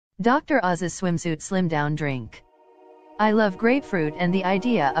Dr. Oz's Swimsuit Slimdown Drink. I love grapefruit and the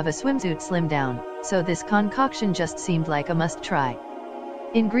idea of a swimsuit slimdown, so this concoction just seemed like a must-try.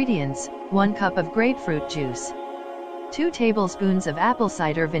 Ingredients: 1 cup of grapefruit juice, 2 tablespoons of apple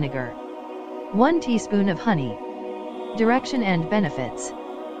cider vinegar, 1 teaspoon of honey. Direction and benefits.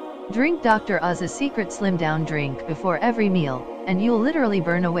 Drink Dr. Oz's secret slimdown drink before every meal, and you'll literally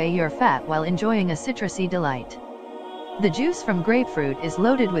burn away your fat while enjoying a citrusy delight. The juice from grapefruit is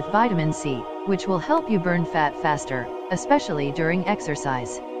loaded with vitamin C, which will help you burn fat faster, especially during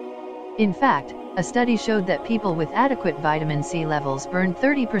exercise. In fact, a study showed that people with adequate vitamin C levels burn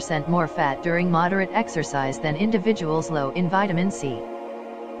 30% more fat during moderate exercise than individuals low in vitamin C.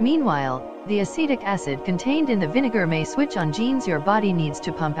 Meanwhile, the acetic acid contained in the vinegar may switch on genes your body needs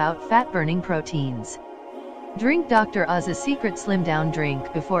to pump out fat-burning proteins. Drink Dr. Oz's secret slimdown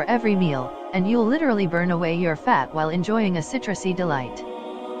drink before every meal, and you'll literally burn away your fat while enjoying a citrusy delight.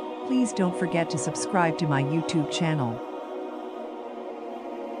 Please don't forget to subscribe to my YouTube channel.